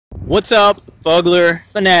What's up, Fuggler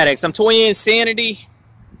fanatics? I'm Toy Insanity.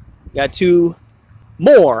 Got two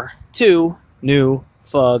new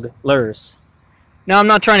Fugglers. Now, I'm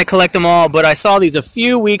not trying to collect them all, but I saw these a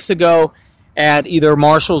few weeks ago at either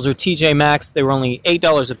Marshall's or TJ Maxx. They were only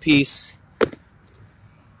 $8 a piece.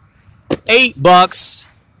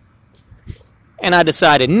 $8, and I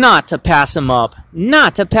decided not to pass them up,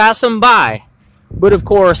 not to pass them by. But of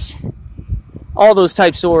course, all those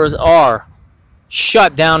type stores are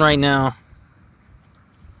shut down right now.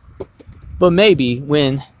 But maybe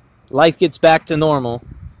when life gets back to normal,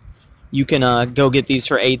 you can go get these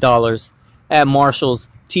for $8 at Marshall's,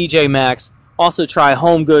 TJ Maxx. Also try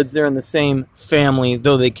Home Goods. They're in the same family,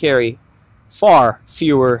 though they carry far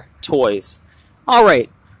fewer toys. All right.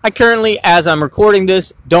 I currently, as I'm recording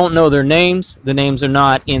this, don't know their names. The names are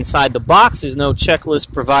not inside the box. There's no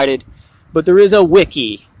checklist provided. But there is a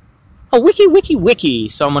wiki. A wiki.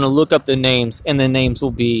 So I'm going to look up the names, and the names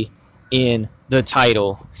will be in the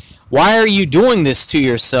title. Why are you doing this to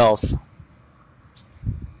yourself?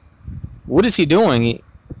 What is he doing?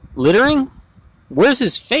 Littering? Where's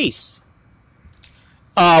his face?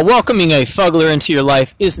 Welcoming a Fuggler into your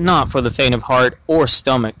life is not for the faint of heart or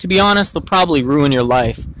stomach. To be honest, they'll probably ruin your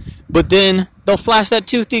life. But then they'll flash that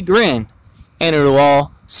toothy grin, and it'll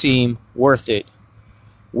all seem worth it.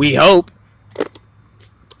 We hope.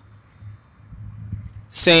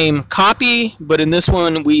 Same copy, but in this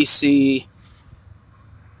one we see.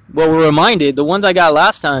 Well, we're reminded. The ones I got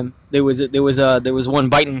last time, there was one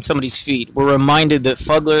biting somebody's feet. We're reminded that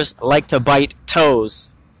Fugglers like to bite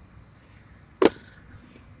toes.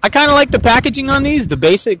 I kind of like the packaging on these, the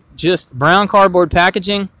basic just brown cardboard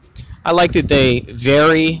packaging. I like that they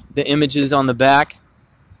vary the images on the back,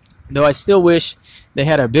 though I still wish they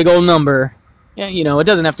had a big old number. Yeah, you know, it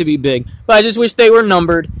doesn't have to be big, but I just wish they were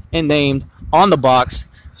numbered and named on the box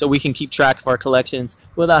so we can keep track of our collections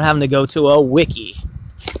without having to go to a wiki.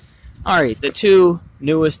 Alright, the two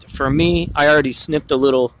newest for me. I already snipped a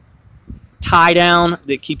little tie down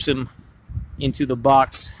that keeps them into the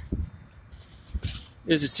box.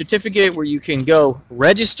 There's a certificate where you can go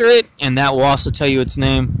register it, and that will also tell you its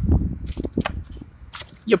name.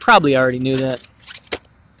 You probably already knew that.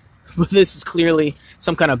 But this is clearly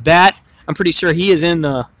some kind of bat. I'm pretty sure he is in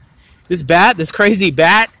this crazy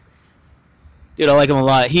bat. Dude, I like him a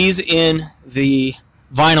lot. He's in the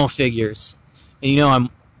vinyl figures. And you know I'm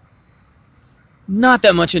not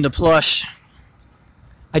that much into plush.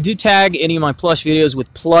 I do tag any of my plush videos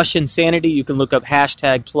with Plush Insanity. You can look up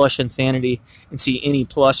hashtag Plush Insanity and see any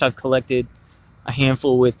plush I've collected. A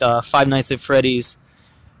handful with Five Nights at Freddy's.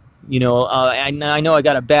 You know, I know I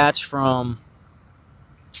got a batch from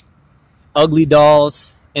Ugly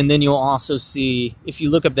Dolls. And then you'll also see, if you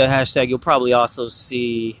look up that hashtag, you'll probably also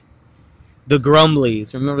see the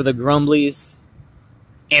Grumblies. Remember the Grumblies?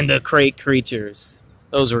 And the Crate Creatures.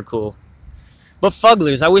 Those were cool. But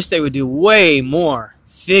Fugglers, I wish they would do way more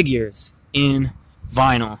figures in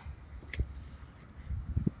vinyl.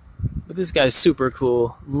 But this guy's super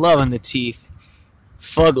cool. Loving the teeth.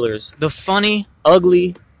 Fugglers. The funny,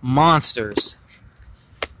 ugly monsters.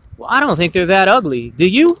 Well, I don't think they're that ugly. Do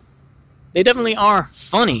you? They definitely are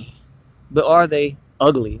funny. But are they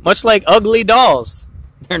ugly? Much like Ugly Dolls.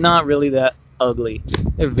 They're not really that ugly.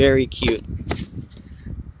 They're very cute.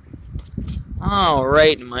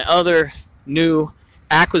 Alright, my other new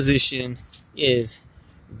acquisition is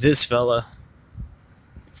this fella.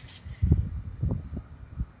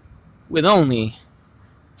 With only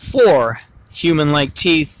 4 human-like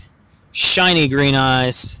teeth, shiny green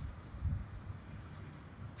eyes,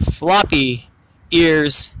 floppy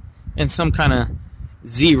ears, and some kind of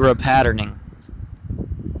zebra patterning.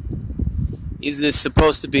 Is this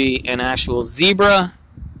supposed to be an actual zebra?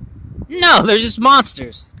 No, they're just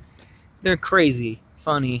monsters. They're crazy,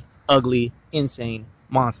 funny, ugly, insane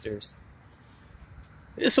monsters.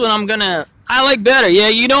 This one I like better. Yeah,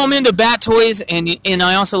 you know I'm into bat toys, and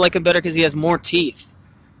I also like him better because he has more teeth.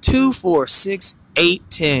 2, 4, 6, 8,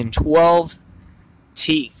 10, 12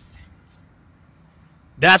 teeth.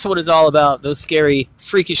 That's what it's all about, those scary,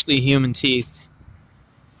 freakishly human teeth.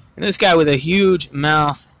 And this guy with a huge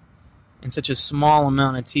mouth and such a small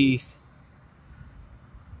amount of teeth.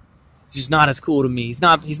 It's just not as cool to me. He's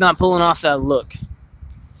not pulling off that look.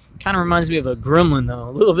 Kind of reminds me of a gremlin, though.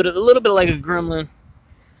 A little bit like a gremlin.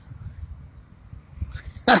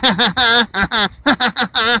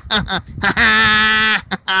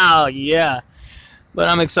 Oh yeah. But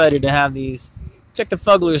I'm excited to have these. Check the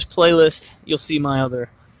Fugglers playlist. You'll see my other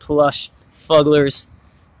plush Fugglers.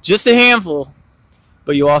 Just a handful.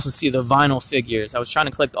 But you'll also see the vinyl figures. I was trying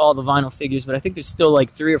to collect all the vinyl figures, but I think there's still like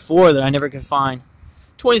 3 or 4 that I never could find.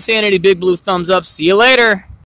 Toy Insanity, big blue thumbs up. See you later.